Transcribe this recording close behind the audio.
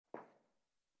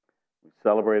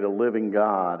celebrate a living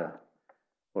God.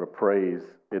 What a praise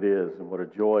it is and what a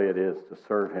joy it is to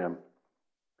serve Him.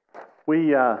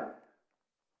 There's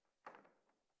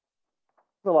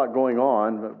a lot going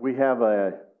on, but we have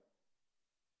a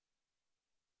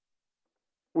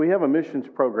missions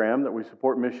program that we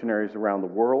support missionaries around the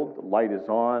world. The light is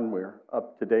on. We're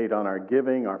up to date on our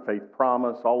giving, our faith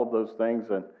promise, all of those things,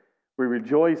 and we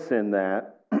rejoice in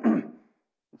that.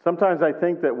 Sometimes I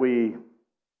think that we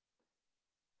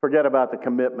forget about the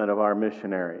commitment of our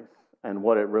missionaries and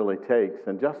what it really takes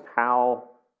and just how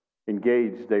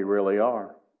engaged they really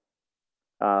are.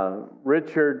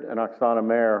 Richard and Oksana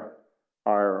Mayer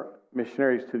are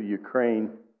missionaries to the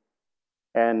Ukraine,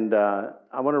 and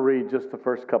I want to read just the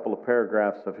first couple of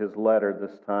paragraphs of his letter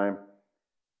this time.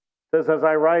 It says, as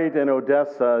I write in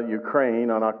Odessa,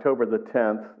 Ukraine, on October the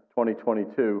 10th,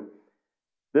 2022,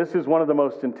 this is one of the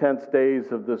most intense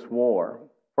days of this war.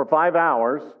 For 5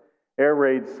 hours, air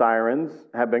raid sirens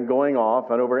have been going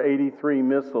off, and over 83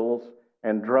 missiles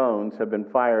and drones have been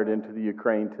fired into the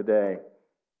Ukraine today.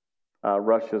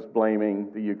 Russia's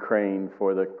blaming the Ukraine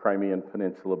for the Crimean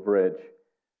Peninsula Bridge.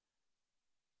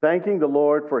 Thanking the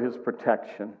Lord for His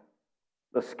protection,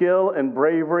 the skill and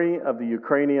bravery of the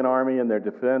Ukrainian army and their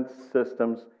defense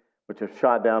systems, which have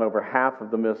shot down over half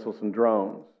of the missiles and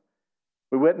drones.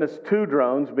 We witnessed 2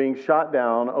 drones being shot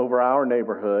down over our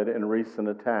neighborhood in recent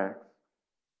attacks.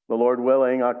 The Lord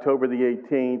willing, October the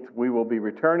 18th, we will be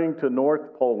returning to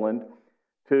North Poland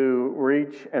to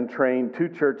reach and train 2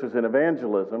 churches in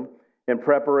evangelism in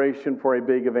preparation for a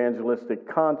big evangelistic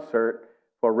concert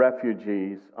for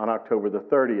refugees on October the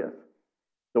 30th.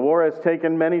 The war has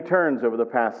taken many turns over the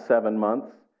past 7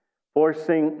 months,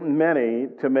 forcing many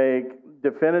to make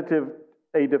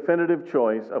a definitive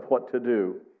choice of what to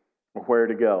do or where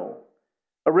to go.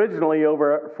 Originally,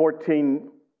 over 14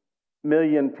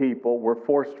 million people were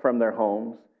forced from their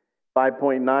homes.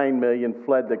 5.9 million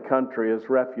fled the country as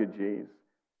refugees.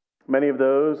 Many of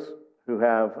those who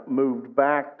have moved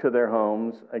back to their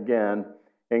homes again,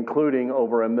 including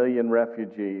over 1 million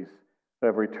refugees who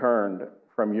have returned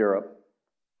from Europe.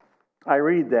 I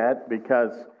read that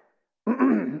because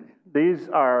these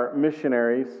are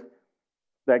missionaries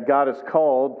that God has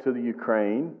called to the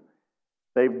Ukraine.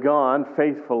 They've gone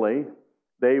faithfully.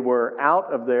 They were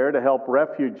out of there to help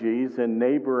refugees in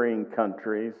neighboring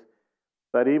countries.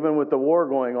 But even with the war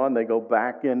going on, they go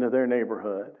back into their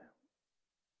neighborhood.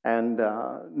 And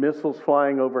missiles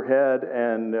flying overhead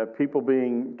and people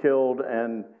being killed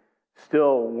and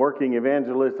still working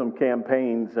evangelism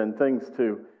campaigns and things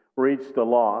to reach the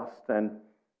lost. And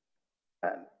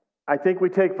I think we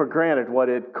take for granted what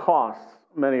it costs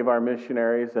many of our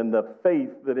missionaries and the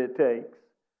faith that it takes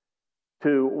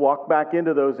to walk back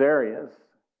into those areas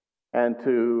and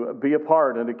to be a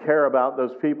part and to care about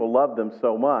those people, love them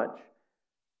so much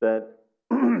that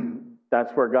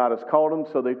that's where God has called them,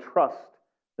 so they trust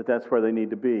that that's where they need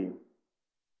to be.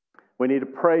 We need to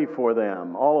pray for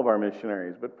them, all of our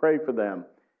missionaries, but pray for them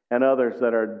and others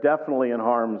that are definitely in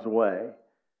harm's way.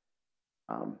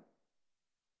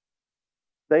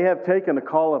 They have taken the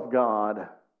call of God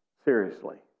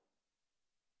seriously.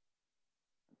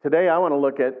 Today I want to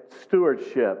look at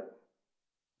stewardship,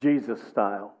 Jesus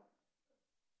style.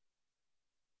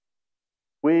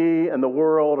 We and the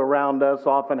world around us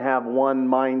often have one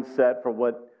mindset for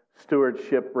what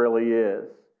stewardship really is.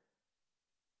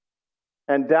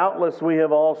 And doubtless we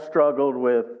have all struggled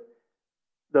with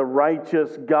the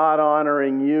righteous,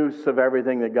 God-honoring use of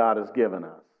everything that God has given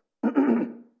us.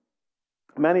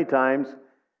 Many times,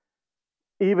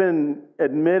 even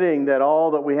admitting that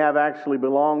all that we have actually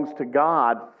belongs to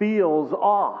God feels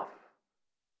off.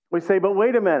 We say, but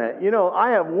wait a minute,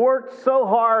 I have worked so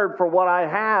hard for what I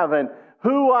have and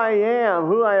who I am,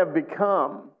 who I have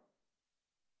become.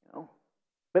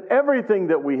 But everything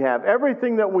that we have,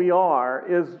 everything that we are,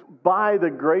 is by the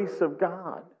grace of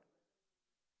God.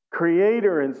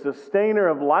 Creator and sustainer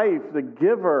of life, the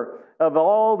giver of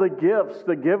all the gifts,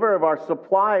 the giver of our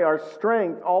supply, our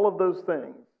strength, all of those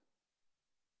things.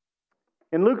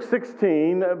 In Luke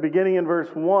 16, beginning in verse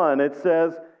 1, it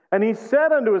says, and he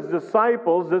said unto his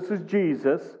disciples, this is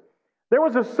Jesus, there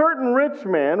was a certain rich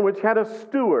man which had a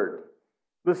steward.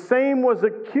 The same was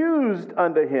accused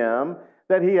unto him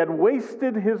that he had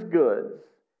wasted his goods.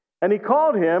 And he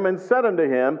called him and said unto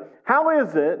him, how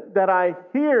is it that I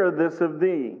hear this of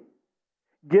thee?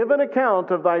 Give an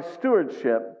account of thy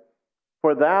stewardship,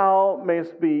 for thou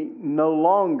mayst be no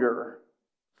longer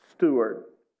steward.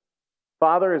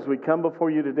 Father, as we come before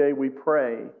you today, we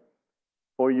pray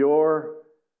for your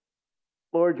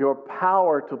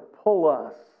power to pull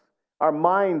us, our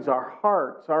minds, our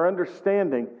hearts, our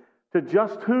understanding, to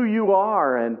just who you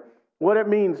are and what it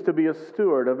means to be a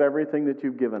steward of everything that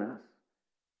you've given us.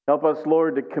 Help us,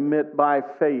 Lord, to commit by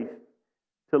faith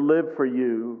to live for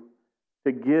you,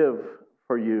 to give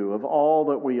for you of all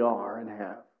that we are and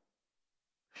have.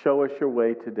 Show us your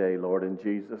way today, Lord, in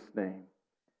Jesus' name.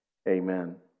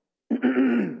 Amen.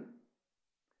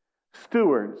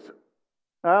 Stewards.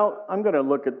 Well, I'm going to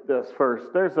look at this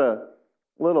first. There's a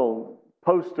little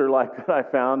poster like that I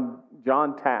found,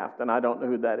 John Taft, and I don't know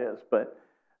who that is, but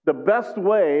the best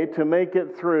way to make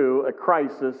it through a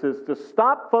crisis is to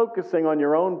stop focusing on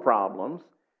your own problems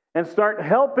and start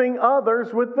helping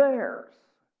others with theirs.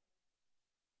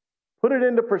 Put it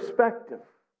into perspective.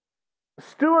 A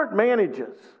steward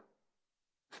manages.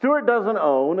 A steward doesn't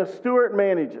own, a steward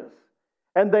manages.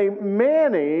 And they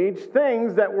manage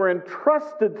things that were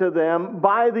entrusted to them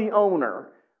by the owner.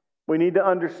 We need to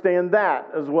understand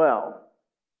that as well.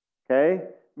 Okay?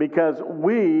 Because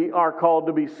we are called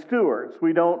to be stewards.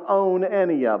 We don't own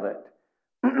any of it.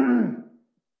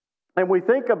 And we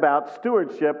think about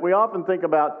stewardship, we often think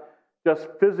about just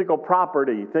physical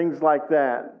property, things like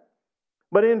that.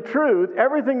 But in truth,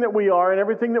 everything that we are and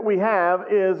everything that we have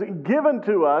is given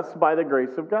to us by the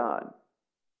grace of God.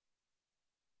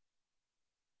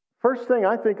 First thing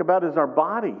I think about is our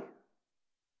body.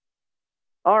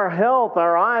 Our health,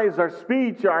 our eyes, our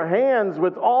speech, our hands,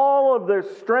 with all of their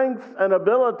strengths and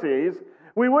abilities,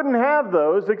 we wouldn't have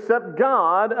those except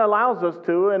God allows us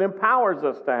to and empowers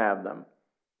us to have them.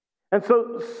 And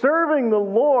so serving the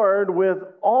Lord with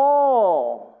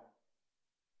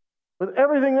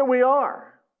everything that we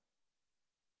are,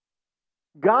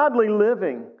 godly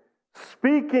living,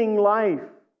 speaking life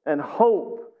and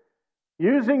hope,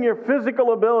 using your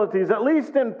physical abilities, at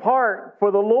least in part,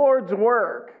 for the Lord's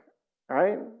work,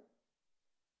 right?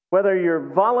 Whether you're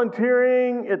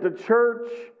volunteering at the church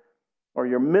or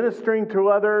you're ministering to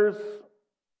others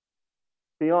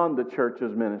beyond the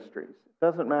church's ministries, it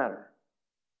doesn't matter.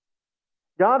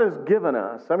 God has given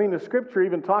us, the Scripture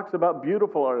even talks about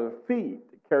beautiful are the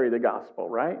feet that carry the gospel,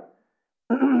 right?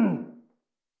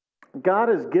 God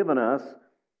has given us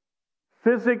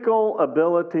physical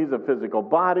abilities, a physical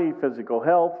body, physical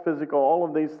health, all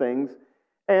of these things.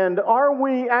 And are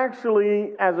we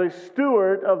actually, as a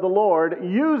steward of the Lord,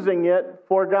 using it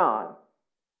for God?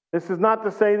 This is not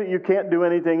to say that you can't do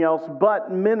anything else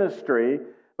but ministry,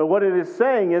 but what it is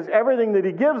saying is everything that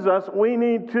He gives us, we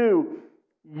need to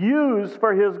use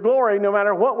for His glory no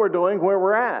matter what we're doing, where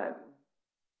we're at.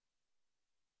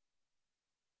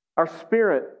 Our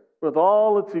spirit, with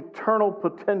all its eternal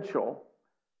potential.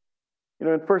 In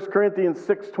 1 Corinthians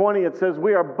 6:20 it says,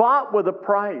 we are bought with a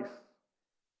price.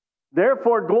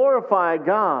 Therefore glorify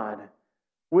God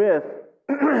with,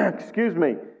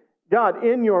 God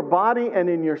in your body and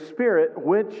in your spirit,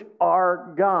 which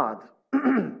are God's.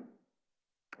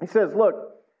 He says,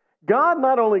 look, God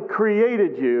not only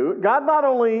created you, God not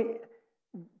only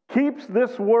keeps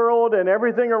this world and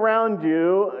everything around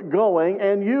you going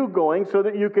and you going so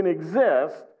that you can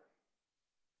exist,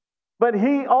 but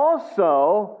He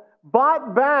also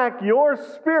bought back your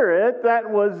spirit that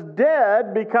was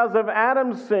dead because of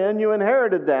Adam's sin. You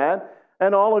inherited that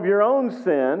and all of your own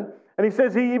sin. And He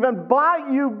says He even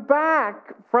bought you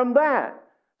back from that.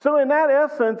 So in that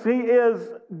essence, He is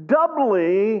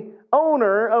doubly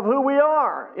owner of who we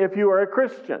are if you are a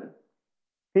Christian.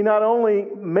 He not only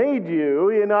made you,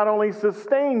 He not only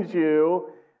sustains you,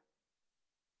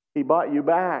 He bought you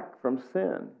back from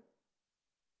sin.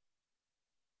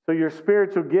 So your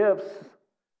spiritual gifts,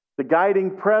 the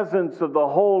guiding presence of the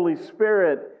Holy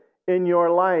Spirit in your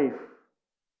life,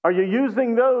 are you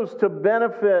using those to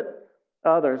benefit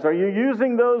others? Are you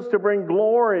using those to bring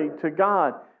glory to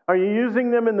God? Are you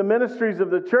using them in the ministries of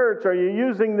the church? Are you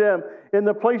using them in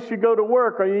the place you go to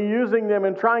work? Are you using them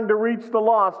in trying to reach the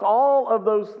lost? All of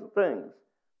those things.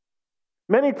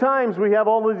 Many times we have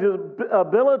all these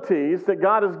abilities that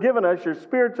God has given us, your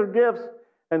spiritual gifts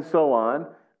and so on,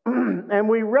 and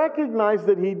we recognize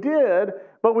that He did,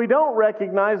 but we don't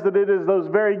recognize that it is those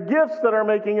very gifts that are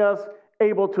making us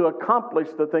able to accomplish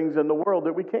the things in the world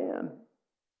that we can.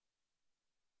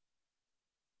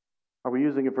 Are we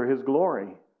using it for His glory?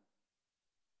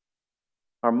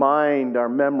 Our mind, our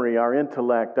memory, our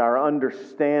intellect, our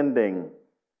understanding,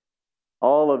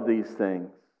 all of these things,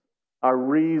 our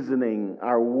reasoning,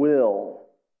 our will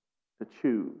to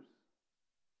choose.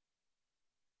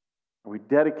 Are we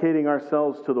dedicating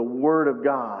ourselves to the Word of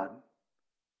God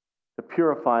to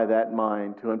purify that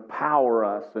mind, to empower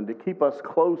us, and to keep us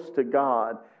close to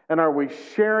God? And are we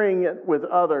sharing it with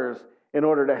others in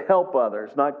order to help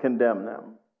others, not condemn them?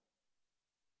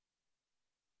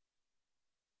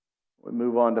 We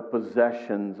move on to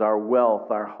possessions, our wealth,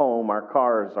 our home, our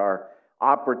cars, our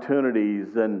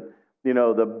opportunities, and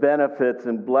the benefits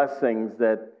and blessings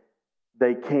that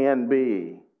they can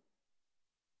be.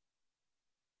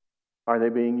 Are they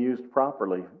being used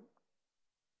properly?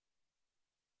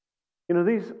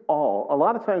 A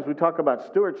lot of times we talk about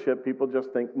stewardship, people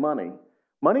just think money.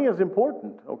 Money is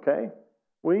important, okay?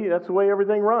 That's the way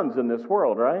everything runs in this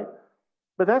world, right?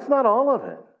 But that's not all of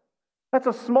it. That's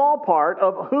a small part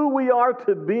of who we are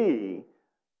to be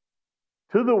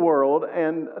to the world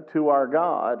and to our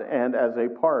God and as a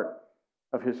part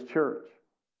of His church.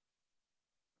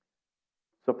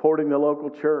 Supporting the local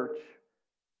church,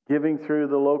 giving through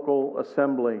the local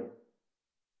assembly.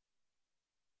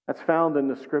 That's found in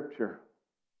the Scripture.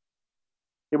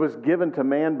 It was given to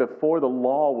man before the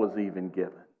law was even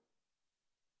given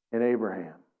in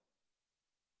Abraham.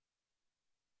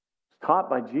 It's taught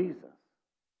by Jesus.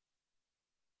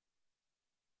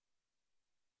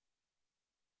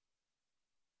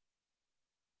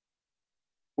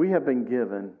 We have been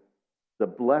given the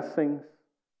blessings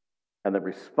and the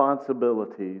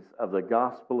responsibilities of the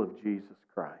gospel of Jesus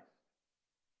Christ.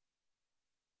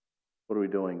 What are we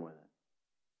doing with it?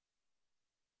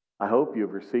 I hope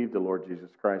you've received the Lord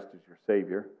Jesus Christ as your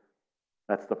Savior.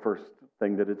 That's the first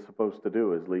thing that it's supposed to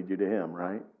do, is lead you to Him,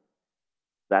 right?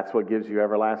 That's what gives you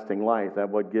everlasting life.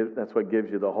 That's what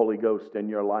gives you the Holy Ghost in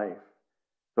your life.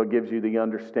 So it gives you the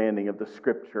understanding of the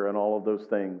Scripture and all of those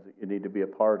things that you need to be a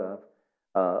part of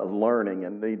learning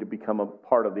and need to become a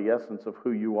part of the essence of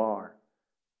who you are.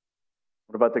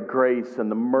 What about the grace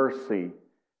and the mercy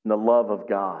and the love of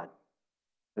God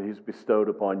that He's bestowed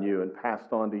upon you and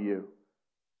passed on to you?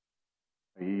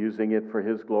 Are you using it for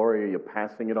His glory? Are you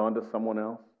passing it on to someone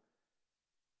else?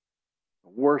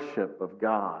 Worship of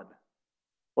God.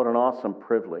 What an awesome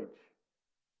privilege.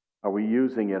 Are we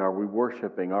using it? Are we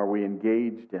worshiping? Are we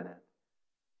engaged in it?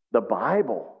 The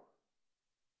Bible.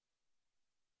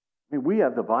 We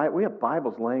have the Bible. We have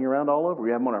Bibles laying around all over.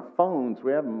 We have them on our phones.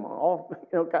 We have them all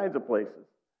kinds of places.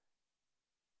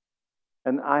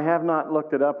 And I have not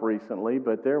looked it up recently,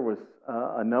 but there was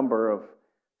a number of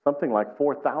something like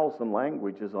 4,000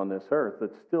 languages on this earth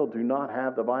that still do not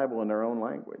have the Bible in their own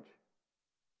language.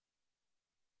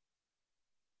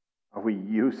 Are we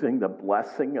using the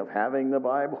blessing of having the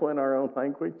Bible in our own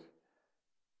language?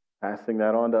 Passing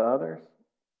that on to others?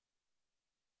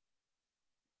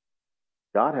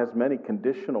 God has many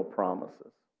conditional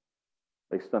promises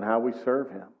based on how we serve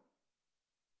Him.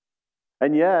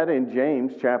 And yet, in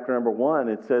James chapter number 1,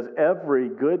 it says, every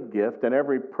good gift and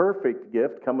every perfect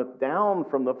gift cometh down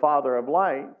from the Father of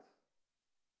lights,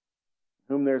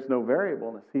 whom there's no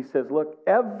variableness. He says, look,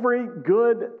 every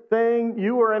good thing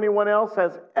you or anyone else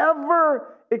has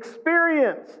ever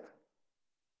experienced,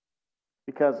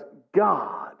 because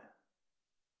God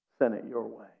sent it your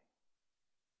way.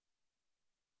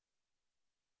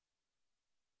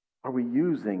 Are we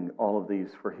using all of these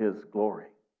for His glory?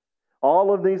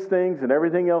 All of these things and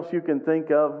everything else you can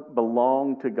think of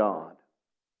belong to God.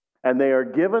 And they are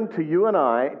given to you and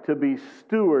I to be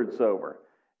stewards over.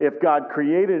 If God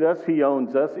created us, He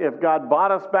owns us. If God bought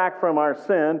us back from our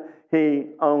sin, He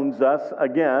owns us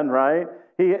again, right?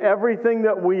 Everything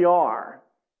that we are.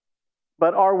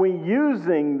 But are we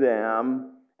using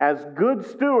them as good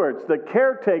stewards, the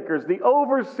caretakers, the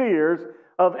overseers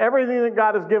of everything that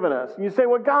God has given us? And you say,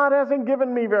 well, God hasn't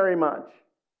given me very much.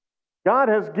 God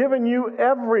has given you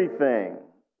everything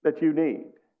that you need.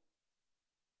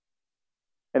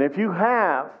 And if you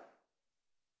have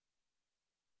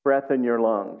breath in your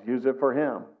lungs, use it for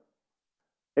Him.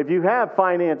 If you have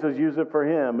finances, use it for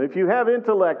Him. If you have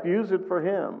intellect, use it for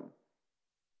Him.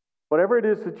 Whatever it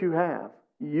is that you have,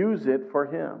 use it for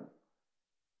Him.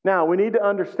 Now, we need to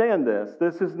understand this.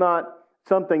 This is not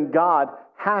something God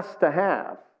has to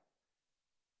have.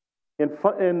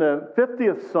 In the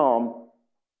 50th Psalm,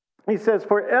 he says,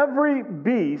 for every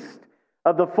beast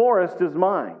of the forest is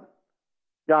mine.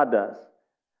 God does.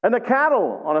 And the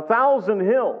cattle on 1,000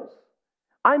 hills.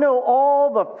 I know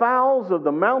all the fowls of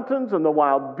the mountains and the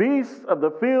wild beasts of the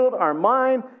field are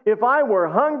mine. If I were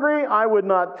hungry, I would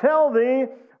not tell thee,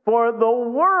 for the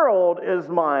world is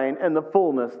mine and the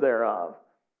fullness thereof.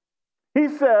 He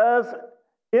says,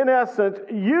 in essence,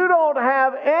 you don't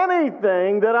have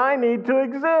anything that I need to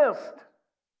exist.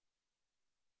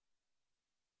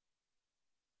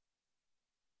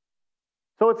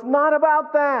 So it's not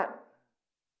about that.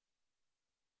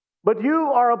 But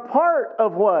you are a part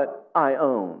of what I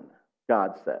own,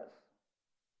 God says.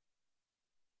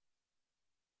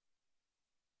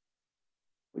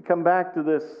 We come back to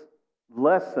this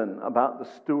lesson about the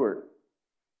steward.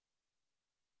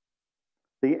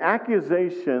 The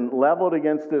accusation leveled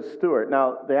against this steward.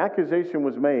 Now, the accusation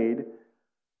was made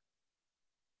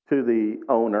to the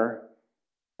owner,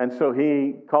 And so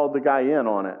he called the guy in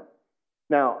on it.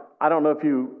 Now, I don't know if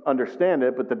you understand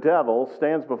it, but the devil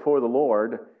stands before the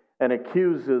Lord and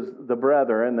accuses the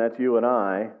brethren, that's you and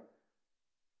I,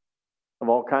 of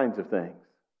all kinds of things.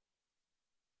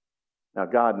 Now,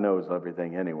 God knows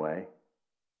everything anyway,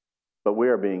 but we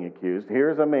are being accused.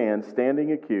 Here's a man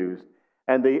standing accused,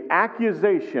 and the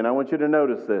accusation, I want you to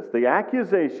notice this, the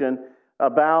accusation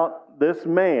about this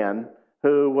man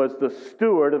who was the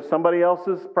steward of somebody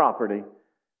else's property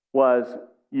was,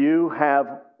 you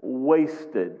have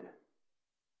wasted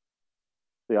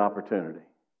the opportunity.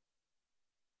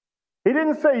 He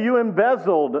didn't say you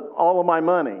embezzled all of my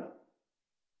money.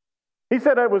 He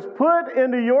said it was put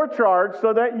into your charge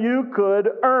so that you could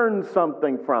earn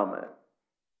something from it.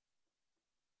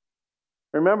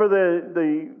 Remember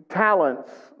the talents,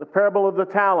 the parable of the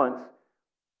talents.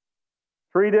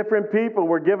 3 different people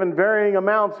were given varying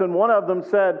amounts, and one of them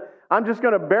said, I'm just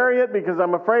going to bury it because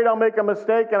I'm afraid I'll make a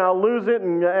mistake and I'll lose it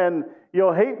and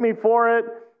you'll hate me for it.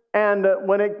 And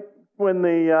when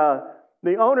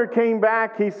the owner came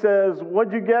back, he says,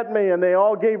 what'd you get me? And they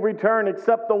all gave return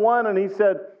except the one. And he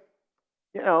said,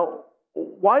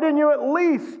 why didn't you at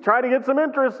least try to get some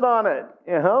interest on it?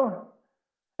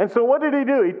 And so what did he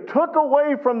do? He took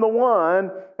away from the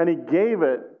one and he gave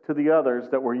it to the others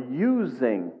that were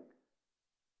using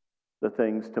the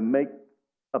things to make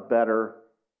a better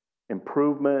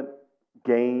improvement,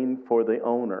 gain for the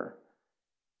owner.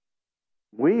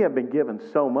 We have been given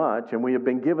so much, and we have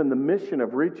been given the mission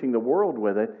of reaching the world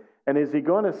with it. And is he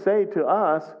going to say to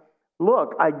us,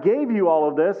 look, I gave you all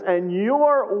of this, and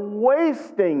you're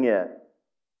wasting it.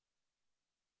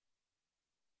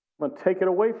 I'm going to take it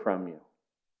away from you.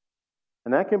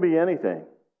 And that can be anything.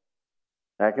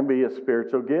 That can be a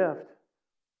spiritual gift.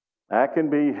 That can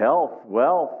be health,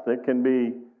 wealth. It can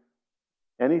be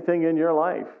anything in your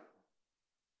life.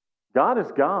 God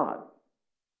is God.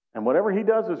 And whatever he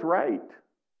does is right.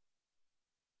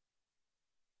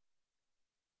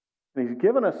 And he's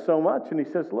given us so much, and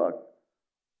he says, look,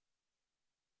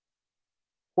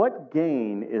 what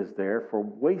gain is there for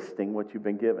wasting what you've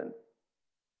been given?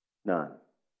 None.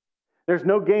 There's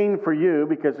no gain for you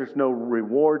because there's no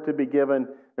reward to be given.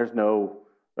 There's no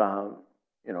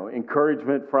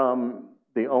encouragement from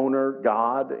the owner,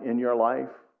 God, in your life.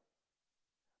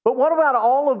 But what about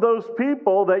all of those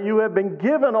people that you have been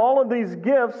given all of these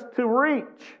gifts to reach?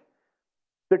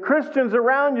 The Christians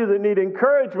around you that need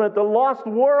encouragement, the lost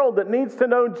world that needs to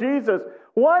know Jesus.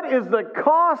 What is the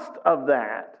cost of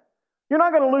that? You're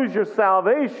not going to lose your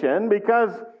salvation because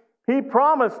he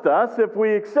promised us if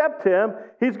we accept him,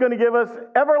 he's going to give us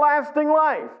everlasting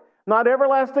life. Not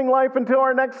everlasting life until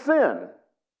our next sin.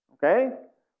 Okay?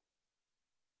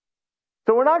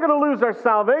 So we're not going to lose our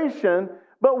salvation.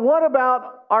 But what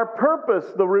about our purpose,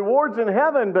 the rewards in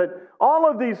heaven? But all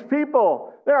of these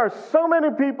people, there are so many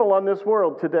people on this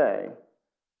world today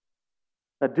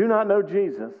that do not know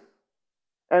Jesus.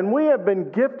 And we have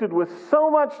been gifted with so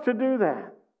much to do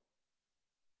that.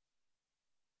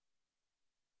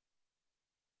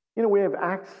 We have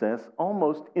access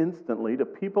almost instantly to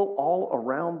people all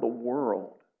around the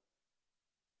world.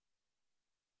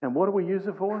 And what do we use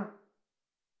it for?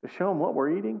 To show them what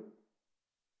we're eating?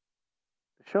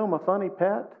 Show them a funny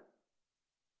pet?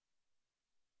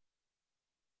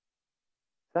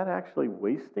 Is that actually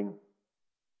wasting?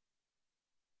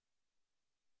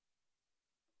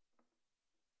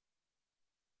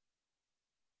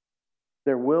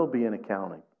 There will be an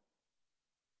accounting.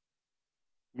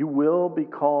 You will be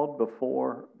called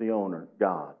before the owner,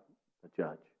 God, the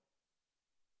judge.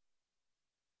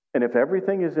 And if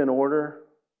everything is in order,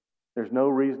 there's no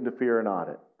reason to fear an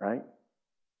audit, right?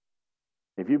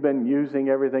 If you've been using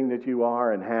everything that you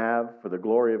are and have for the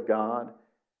glory of God,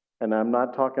 and I'm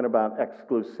not talking about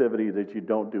exclusivity that you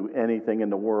don't do anything in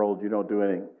the world, you don't do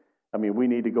anything. I mean, we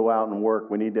need to go out and work.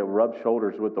 We need to rub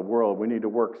shoulders with the world. We need to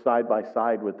work side by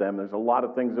side with them. There's a lot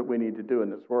of things that we need to do in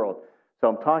this world. So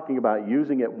I'm talking about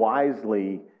using it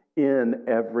wisely in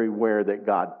everywhere that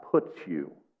God puts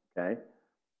you, okay?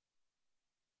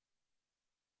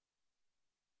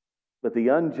 But the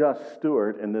unjust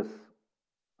steward in this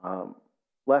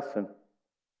lesson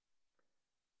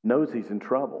knows he's in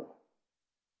trouble.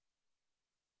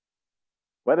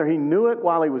 Whether he knew it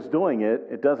while he was doing it,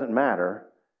 it doesn't matter.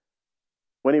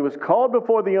 When he was called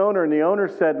before the owner and the owner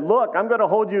said, look, I'm going to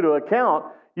hold you to account.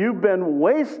 You've been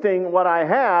wasting what I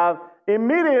have.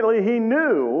 Immediately he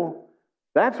knew,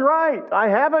 that's right. I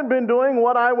haven't been doing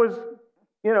what I was,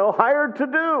 hired to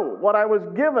do, what I was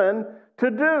given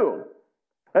to do.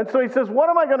 And so he says, what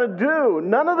am I going to do?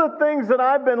 None of the things that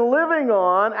I've been living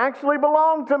on actually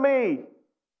belong to me.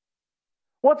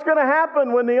 What's going to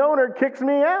happen when the owner kicks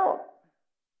me out?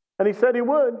 And he said he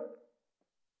would.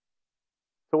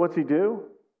 So what's he do?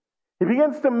 He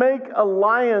begins to make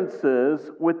alliances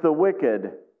with the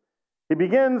wicked. He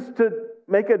begins to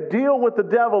make a deal with the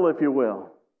devil, if you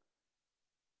will.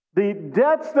 The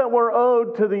debts that were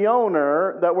owed to the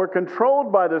owner, that were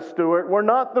controlled by the steward, were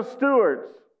not the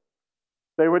steward's.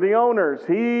 They were the owner's.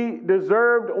 He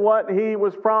deserved what he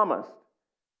was promised.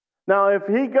 Now, if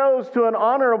he goes to an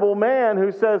honorable man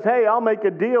who says, hey, I'll make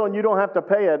a deal and you don't have to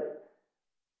pay it,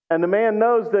 and the man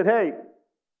knows that, hey,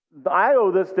 I owe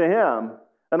this to him,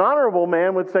 an honorable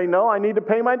man would say, no, I need to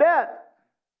pay my debt.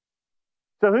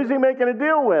 So who's he making a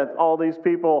deal with? All these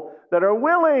people that are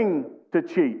willing to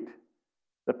cheat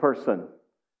the person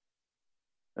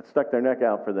that stuck their neck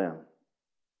out for them.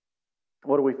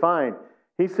 What do we find?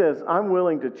 He says, I'm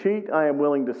willing to cheat, I am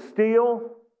willing to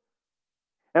steal.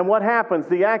 And what happens?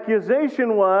 The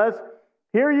accusation was,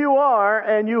 here you are,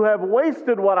 and you have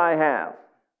wasted what I have.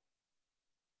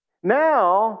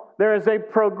 Now, there is a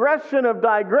progression of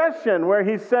digression where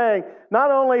he's saying, not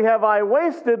only have I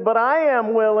wasted, but I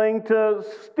am willing to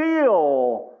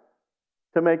steal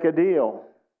to make a deal.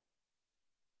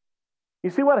 You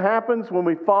see what happens when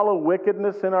we follow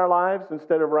wickedness in our lives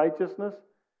instead of righteousness?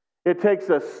 It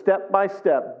takes us step by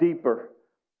step deeper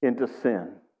into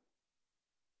sin.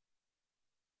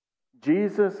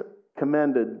 Jesus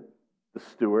commended the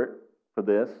steward for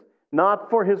this, not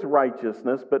for his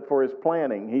righteousness, but for his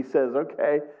planning. He says,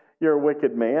 okay, you're a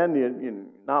wicked man, you're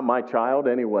not my child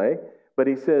anyway, but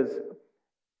he says,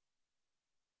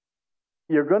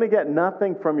 you're going to get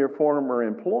nothing from your former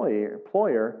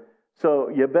employer, so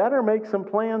you better make some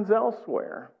plans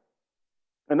elsewhere.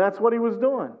 And that's what he was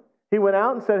doing. He went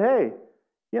out and said, hey,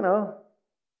 you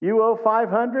owe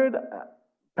 $500,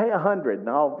 pay $100, and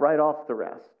I'll write off the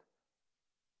rest.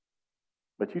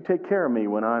 But you take care of me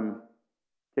when I'm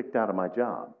kicked out of my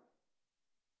job.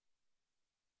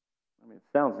 I mean, it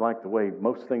sounds like the way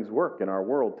most things work in our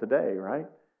world today, right?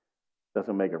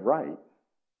 Doesn't make it right.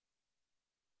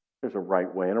 There's a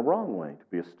right way and a wrong way to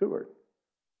be a steward.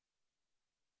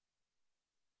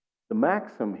 The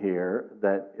maxim here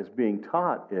that is being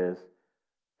taught is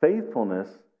faithfulness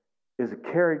is a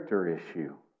character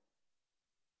issue.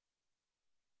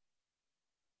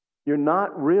 You're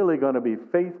not really going to be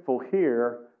faithful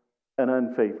here and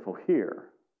unfaithful here.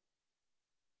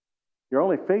 You're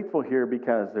only faithful here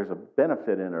because there's a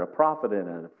benefit in it, a profit in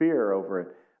it, a fear over it.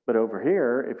 But over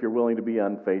here, if you're willing to be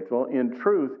unfaithful, in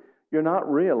truth, you're not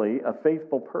really a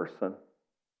faithful person.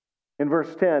 In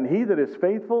verse 10, he that is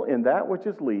faithful in that which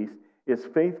is least is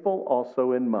faithful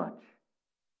also in much.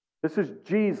 This is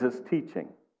Jesus teaching.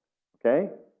 Okay?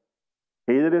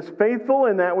 He that is faithful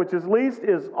in that which is least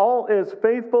is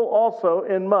faithful also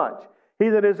in much. He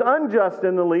that is unjust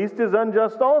in the least is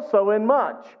unjust also in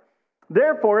much.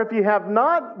 Therefore, if you have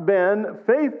not been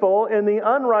faithful in the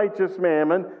unrighteous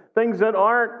mammon, things that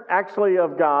aren't actually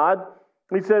of God,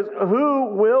 he says,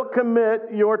 who will commit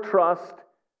your trust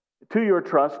to your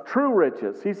trust true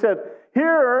riches? He said,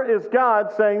 here is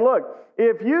God saying, look,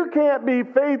 if you can't be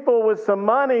faithful with some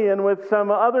money and with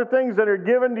some other things that are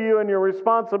given to you and your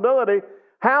responsibility,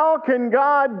 how can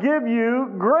God give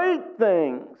you great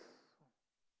things?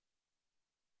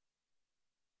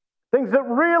 Things that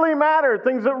really matter,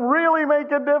 things that really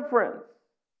make a difference.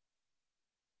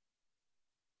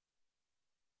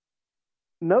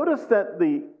 Notice that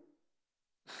the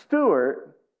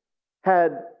steward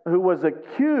who was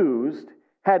accused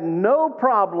had no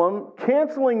problem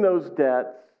canceling those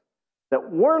debts that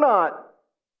were not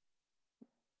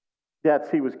debts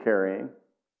he was carrying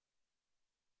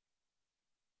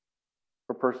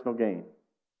for personal gain.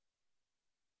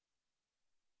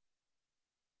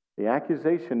 The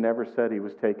accusation never said he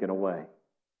was taken away.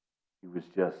 He was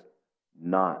just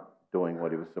not doing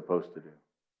what he was supposed to do.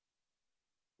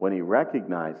 When he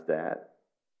recognized that,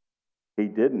 he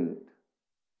didn't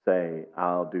say,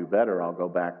 I'll do better, I'll go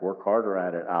back, work harder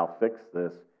at it, I'll fix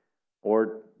this,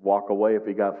 or walk away if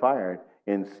he got fired.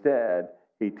 Instead,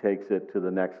 he takes it to the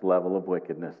next level of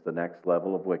wickedness, the next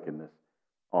level of wickedness,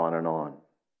 on and on.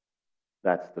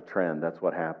 That's the trend. That's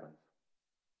what happens.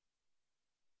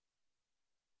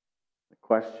 The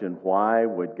question, why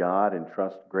would God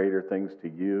entrust greater things to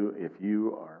you if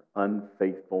you are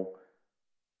unfaithful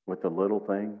with the little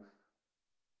things?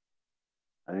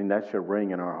 I mean, that should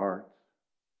ring in our hearts.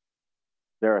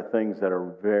 There are things that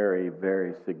are very,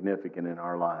 very significant in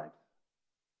our lives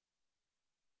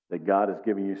that God has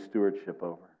given you stewardship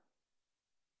over.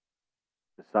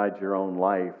 Besides your own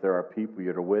life, there are people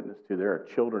you're to witness to. There are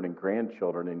children and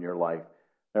grandchildren in your life.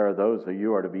 There are those that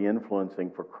you are to be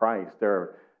influencing for Christ. There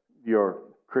are your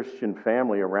Christian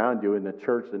family around you in the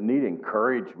church that need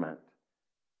encouragement.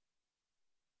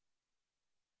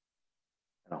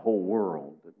 a whole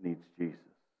world that needs Jesus.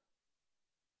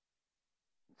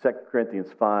 2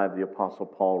 Corinthians 5, the Apostle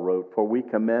Paul wrote, "For we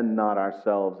commend not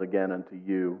ourselves again unto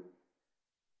you,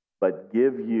 but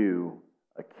give you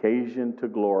occasion to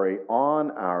glory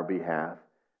on our behalf,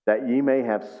 that ye may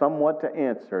have somewhat to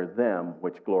answer them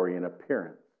which glory in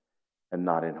appearance and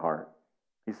not in heart."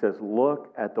 He says,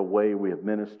 look at the way we have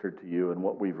ministered to you and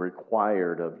what we've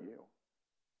required of you.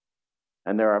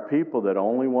 And there are people that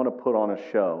only want to put on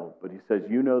a show, but he says,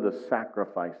 you know the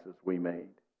sacrifices we made.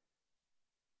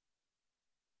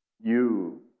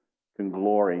 You can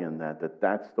glory in that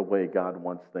that's the way God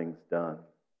wants things done.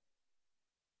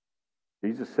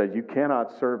 Jesus said, you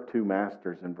cannot serve two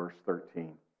masters in verse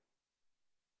 13.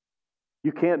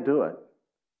 You can't do it.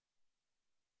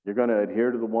 You're going to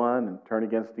adhere to the one and turn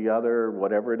against the other,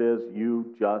 whatever it is,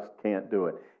 you just can't do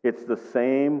it. It's the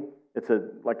same,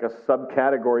 like a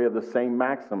subcategory of the same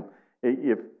maxim.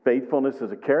 If faithfulness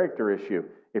is a character issue.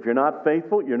 If you're not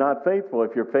faithful, you're not faithful.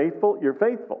 If you're faithful, you're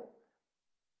faithful.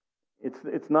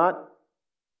 It's not,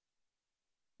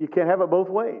 you can't have it both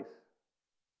ways.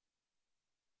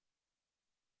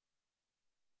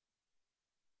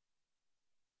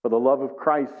 For the love of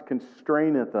Christ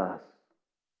constraineth us,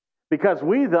 because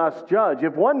we thus judge.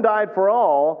 If one died for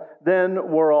all,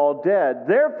 then we're all dead.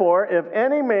 Therefore, if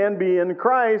any man be in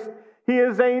Christ, he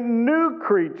is a new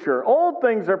creature. Old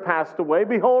things are passed away.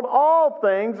 Behold, all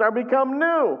things are become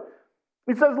new.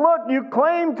 He says, look, you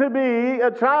claim to be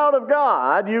a child of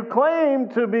God. You claim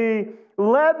to be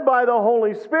led by the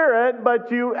Holy Spirit,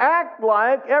 but you act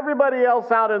like everybody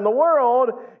else out in the world.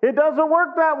 It doesn't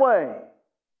work that way.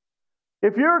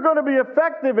 If you're going to be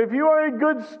effective, if you are a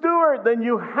good steward, then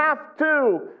you have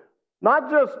to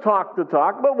not just talk the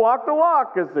talk, but walk the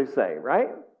walk, as they say, right?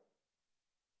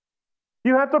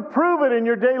 You have to prove it in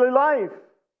your daily life.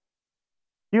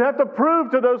 You have to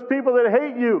prove to those people that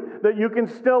hate you that you can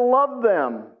still love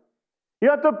them. You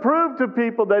have to prove to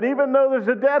people that even though there's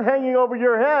a debt hanging over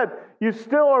your head, you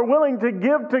still are willing to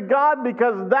give to God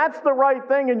because that's the right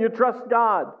thing and you trust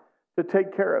God to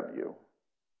take care of you.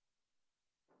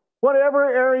 Whatever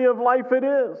area of life it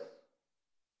is.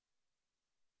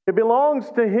 It belongs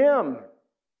to Him.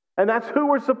 And that's who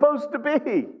we're supposed to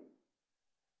be.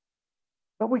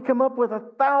 But we come up with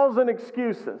 1,000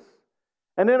 excuses.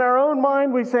 And in our own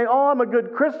mind we say, oh, I'm a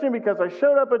good Christian because I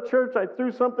showed up at church, I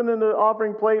threw something in the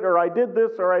offering plate, or I did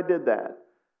this or I did that.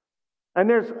 And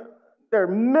there are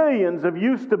millions of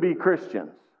used-to-be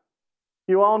Christians.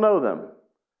 You all know them.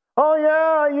 Oh,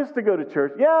 yeah, I used to go to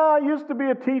church. Yeah, I used to be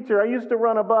a teacher. I used to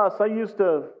run a bus. I used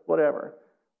to whatever.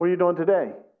 What are you doing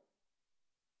today?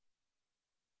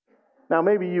 Now,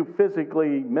 maybe you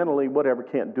physically, mentally, whatever,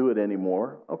 can't do it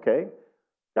anymore. Okay,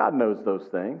 God knows those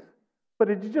things. But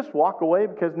did you just walk away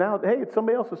because now, hey, it's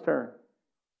somebody else's turn?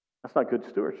 That's not good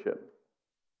stewardship.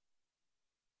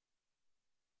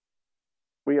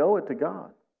 We owe it to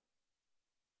God.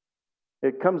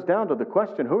 It comes down to the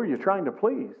question, who are you trying to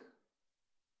please?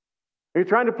 Are you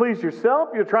trying to please yourself?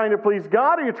 Are you trying to please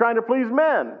God? Or are you trying to please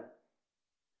men?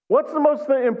 What's the most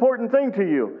important thing to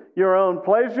you? Your own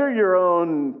pleasure, your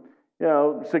own,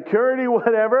 security,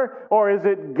 whatever? Or is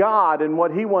it God and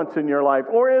what He wants in your life?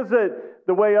 Or is it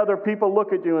the way other people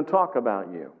look at you and talk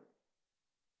about you?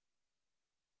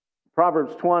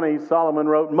 Proverbs 20, Solomon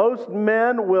wrote, most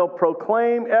men will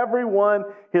proclaim everyone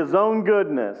his own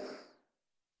goodness,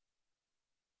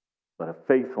 but a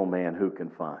faithful man who can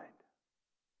find?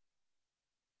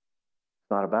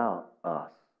 It's not about us.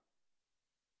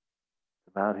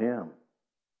 It's about Him.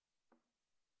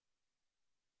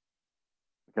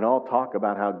 We can all talk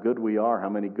about how good we are, how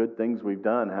many good things we've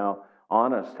done, how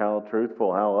honest, how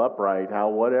truthful, how upright, how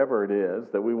whatever it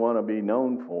is that we want to be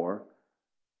known for.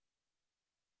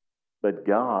 But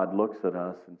God looks at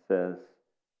us and says,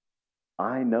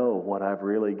 I know what I've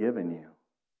really given you.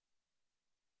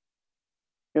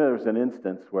 There's an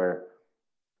instance where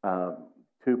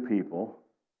two people,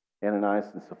 Ananias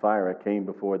and Sapphira, came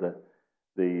before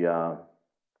the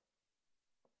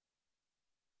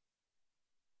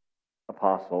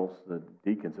apostles, the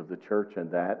deacons of the church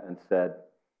and said,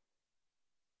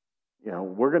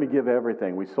 we're going to give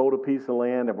everything. We sold a piece of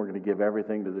land and we're going to give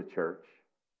everything to the church.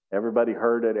 Everybody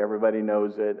heard it. Everybody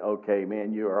knows it. Okay,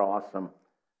 man, you are awesome.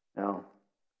 Now,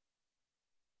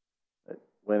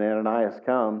 when Ananias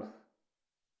comes,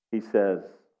 he says,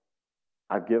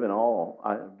 I've given all.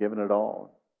 I've given it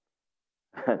all.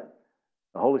 The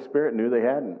Holy Spirit knew they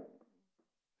hadn't.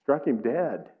 Struck him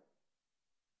dead.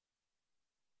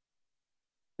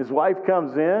 His wife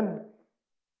comes in,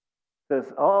 says,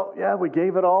 oh, yeah, we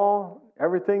gave it all.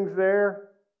 Everything's there.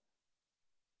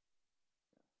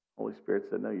 Holy Spirit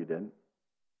said, no, you didn't.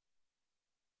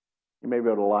 You may be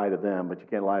able to lie to them, but you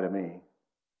can't lie to me.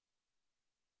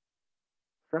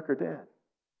 Struck her dead.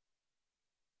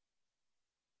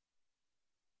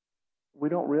 We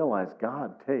don't realize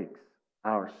God takes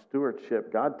our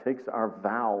stewardship, God takes our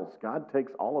vows, God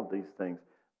takes all of these things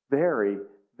very,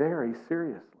 very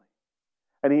seriously.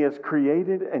 And He has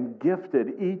created and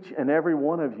gifted each and every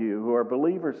one of you who are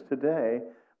believers today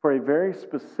for a very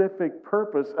specific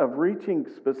purpose of reaching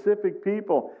specific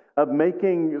people, of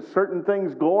making certain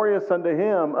things glorious unto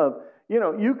Him,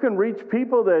 you can reach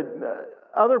people that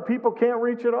other people can't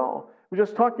reach at all. We're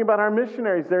just talking about our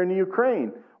missionaries there in the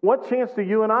Ukraine. What chance do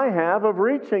you and I have of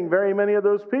reaching very many of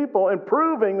those people and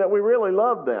proving that we really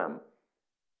love them?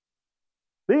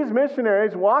 These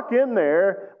missionaries walk in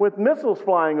there with missiles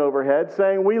flying overhead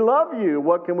saying, "We love you.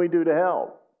 What can we do to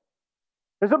help?"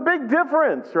 There's a big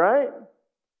difference, right?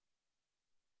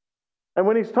 And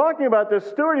when he's talking about this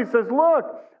steward, he says, "Look,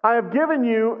 I have given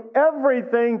you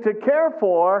everything to care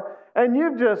for, and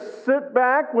you just sit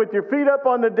back with your feet up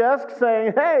on the desk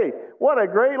saying, 'Hey, what a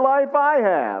great life I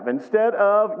have,' instead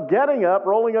of getting up,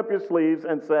 rolling up your sleeves,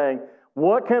 and saying,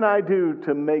 'What can I do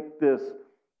to make this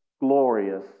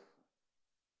glorious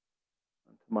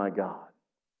unto my God?'"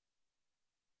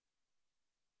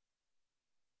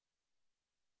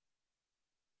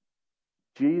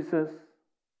 Jesus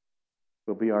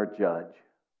will be our judge.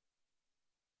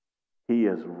 He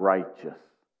is righteous,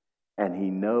 and He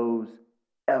knows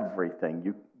everything.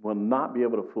 You will not be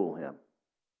able to fool Him.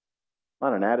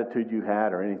 Not an attitude you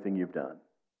had or anything you've done.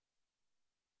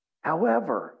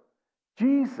 However,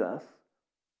 Jesus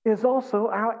is also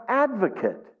our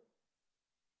advocate.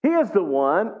 He is the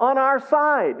one on our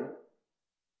side.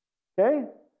 Okay?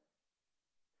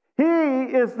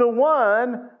 He is the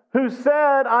one who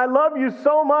said, "I love you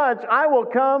so much, I will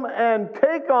come and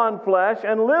take on flesh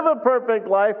and live a perfect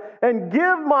life and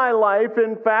give my life.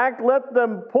 In fact, let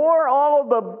them pour all of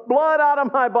the blood out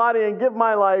of my body and give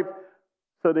my life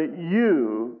so that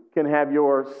you can have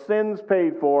your sins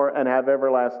paid for and have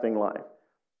everlasting life."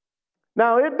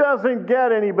 Now, it doesn't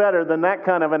get any better than that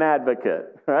kind of an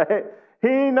advocate, right?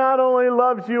 He not only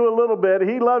loves you a little bit,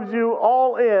 He loves you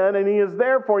all in, and He is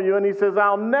there for you, and He says,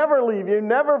 "I'll never leave you,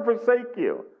 never forsake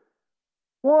you."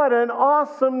 What an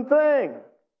awesome thing.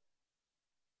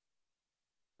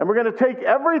 And we're going to take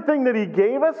everything that He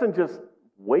gave us and just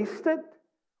waste it?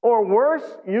 Or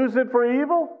worse, use it for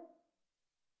evil?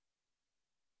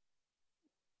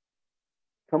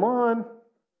 Come on.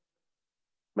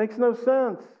 Makes no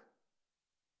sense.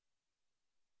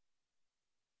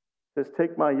 It says,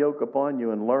 "Take my yoke upon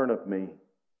you and learn of me."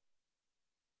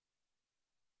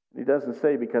 He doesn't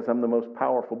say because I'm the most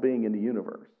powerful being in the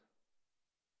universe.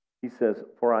 He says,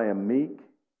 "For I am meek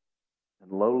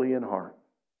and lowly in heart,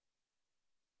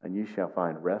 and you shall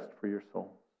find rest for your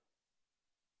souls."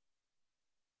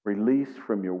 Release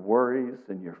from your worries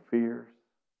and your fears.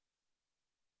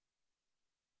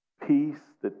 Peace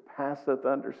that passeth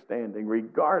understanding,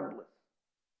 regardless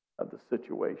of the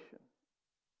situation.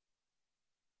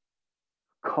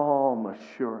 Calm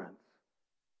assurance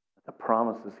that the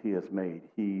promises He has made,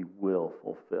 He will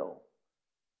fulfill.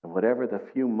 And whatever the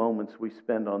few moments we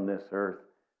spend on this earth,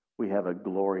 we have a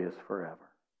glorious forever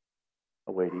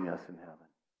awaiting us in heaven.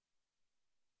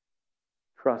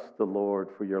 Trust the Lord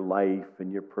for your life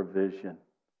and your provision.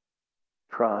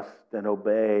 Trust and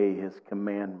obey His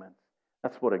commandments.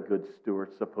 That's what a good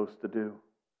steward's supposed to do.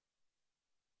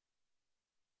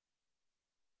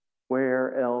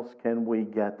 Where else can we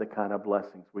get the kind of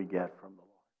blessings we get from the Lord?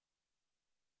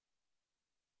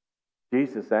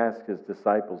 Jesus asked His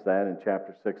disciples that in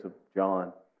chapter 6 of John.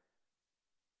 It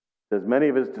says, "Many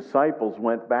of His disciples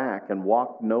went back and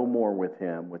walked no more with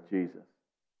Him," with Jesus.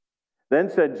 "Then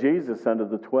said Jesus unto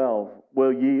the 12,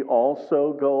 Will ye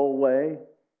also go away?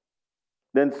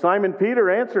 Then Simon Peter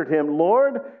answered Him,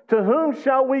 Lord, to whom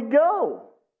shall we go?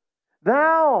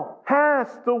 Thou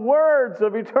hast the words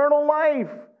of eternal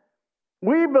life.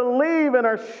 We believe and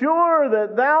are sure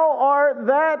that Thou art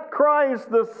that Christ,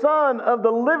 the Son of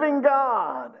the living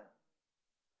God."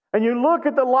 And you look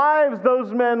at the lives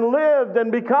those men lived,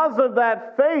 and because of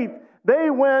that faith, they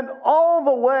went all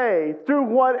the way through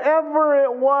whatever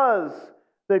it was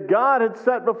that God had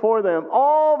set before them,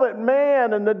 all that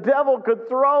man and the devil could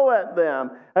throw at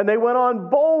them. And they went on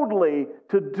boldly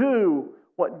to do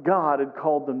what God had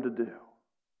called them to do,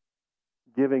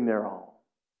 giving their all.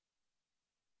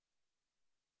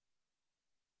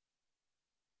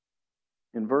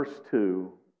 In verse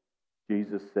 2,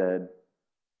 Jesus said,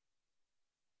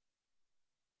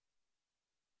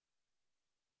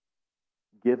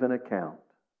 "Give an account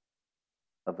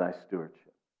of thy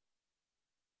stewardship."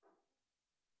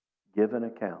 Give an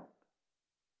account.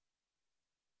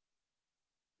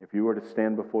 if you were to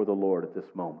stand before the Lord at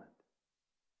this moment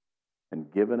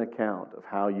and give an account of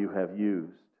how you have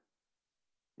used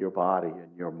your body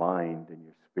and your mind and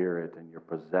your spirit and your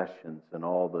possessions and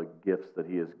all the gifts that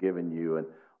He has given you and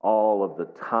all of the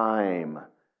time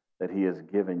that He has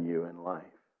given you in life,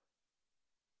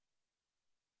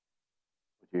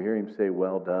 would you hear Him say,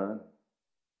 "Well done"?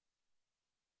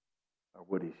 Or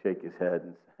would He shake His head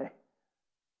and say,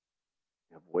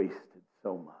 "You have wasted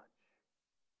so much"?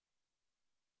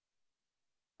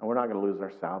 And we're not going to lose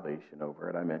our salvation over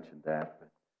it. I mentioned that. But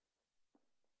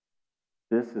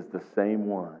this is the same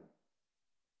one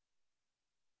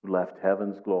who left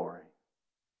heaven's glory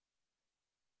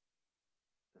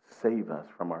to save us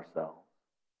from ourselves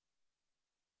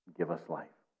and give us life.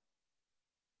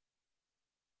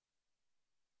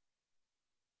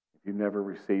 If you've never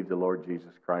received the Lord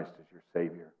Jesus Christ as your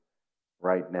Savior,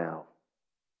 right now,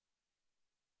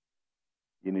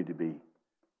 you need to be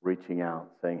reaching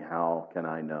out, saying, "How can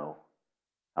I know?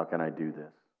 How can I do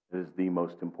this?" It is the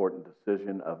most important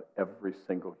decision of every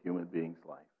single human being's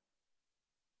life.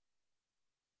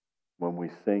 When we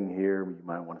sing here, you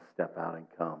might want to step out and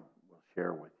come. We'll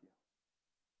share with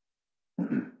you.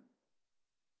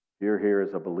 If you're here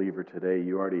as a believer today,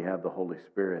 you already have the Holy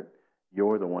Spirit.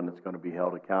 You're the one that's going to be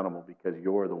held accountable because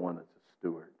you're the one that's a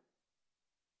steward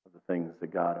of the things that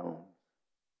God owns.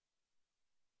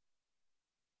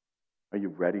 Are you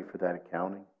ready for that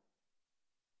accounting?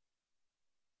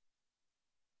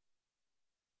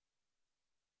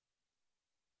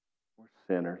 We're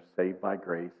sinners, saved by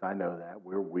grace. I know that.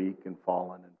 We're weak and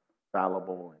fallen and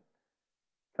fallible and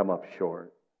come up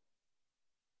short.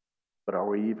 But are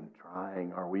we even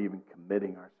trying? Are we even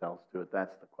committing ourselves to it?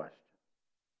 That's the question.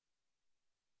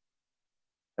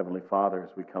 Heavenly Father,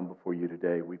 as we come before you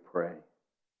today, we pray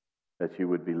that you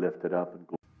would be lifted up and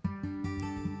glorified.